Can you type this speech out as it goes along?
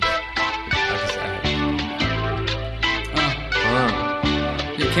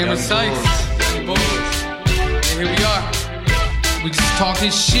Cameron Sykes, Buhls. And here we are. We just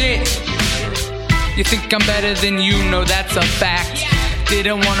talking shit. You think I'm better than you? No, that's a fact.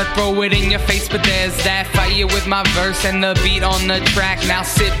 Didn't wanna throw it in your face, but there's that. Fire with my verse and the beat on the track. Now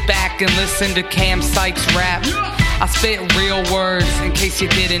sit back and listen to Cam Sykes rap. I spit real words in case you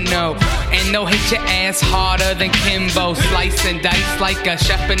didn't know. And they'll hit your ass harder than Kimbo. Slice and dice like a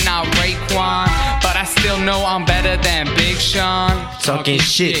chef and not Raekwon. But I still know I'm better than Big Sean. Talking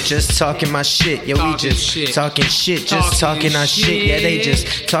shit, just talking my shit. Yeah, we just talking shit, just talking our shit. Yeah, they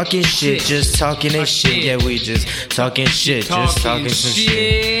just talking shit, just talking their shit. Yeah, we just talking shit, just talking some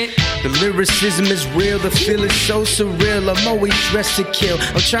shit. The lyricism is real, the feel is so surreal. I'm always dressed to kill.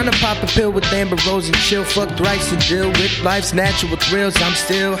 I'm trying to pop a pill with Amber Rose and chill. Fuck thrice and deal with life's natural thrills. I'm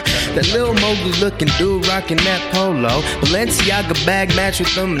still that little Mowgli looking dude rocking that polo. Balenciaga bag match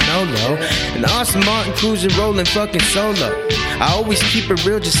with the Manolo. And Austin Martin cruising rolling fucking solo. I always keep it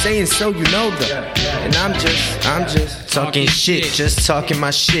real, just saying so you know though. And I'm just talking shit, just talking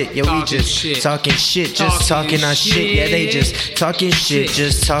my shit. Yeah, we just talking shit, just talking our shit. Yeah, they just talking shit,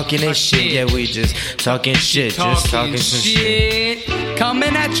 just talking their shit. Yeah, we just talking shit, just talking some shit.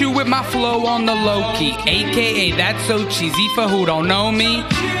 Coming at you with my flow on the low key, aka that's so cheesy for who don't know me.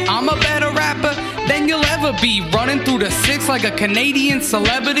 I'm a better rapper than you'll ever be, running through the six like a Canadian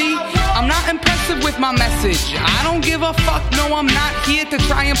celebrity. I'm not impressive with my message. I don't give a fuck, no, I'm not here to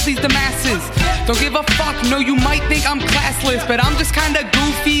try and please the masses. Don't give a fuck, no, you might think I'm classless, but I'm just kinda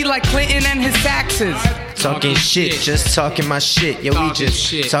goofy like Clinton and his taxes. Talking shit, just talking my shit. Yeah, we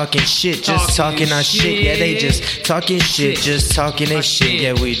just talking shit, just talking our shit. Yeah, they just talking shit, just talking their shit.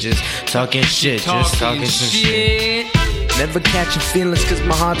 Yeah, we just talking shit, just talking some shit. Never catching feelings cause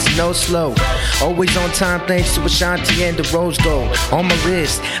my heart's no slow. Always on time thanks to Ashanti and the rose gold. On my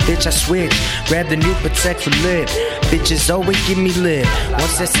wrist, bitch I switch. Grab the new Protect for lip. Bitches always give me lip.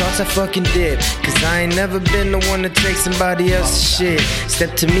 Once that sauce I fucking dip. Cause I ain't never been the one to take somebody else's shit.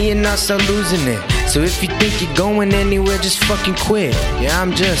 Step to me and I start losing it. So if you think you're going anywhere, just fucking quit. Yeah,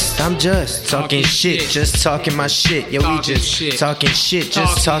 I'm just talking shit, just talking my shit. Yeah, we just talking shit,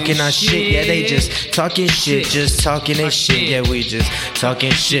 just talking our shit. Yeah, they just talking shit, just talking their shit. Yeah, we just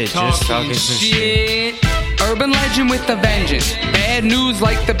talking shit, just talking some shit. Urban legend with a vengeance. Bad news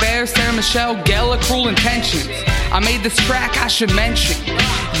like the Bears, Sarah Michelle Gellar, cruel intentions. I made this track I should mention.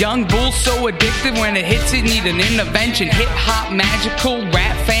 Young Buhls so addictive when it hits it need an intervention. Hip hop magical,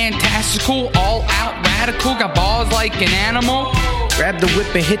 rap fantastical, all out radical. Got balls like an animal. Grab the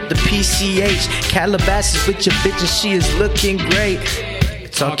whip and hit the PCH. Calabasas with your bitch and she is looking great.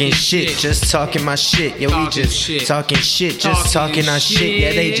 Talking shit, just talking my shit. Yeah, we just talking shit, just talking our shit.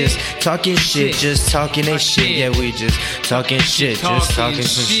 Yeah, they just talking shit, just talking their shit. Yeah, we just talking shit, just talking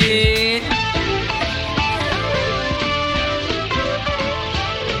some shit.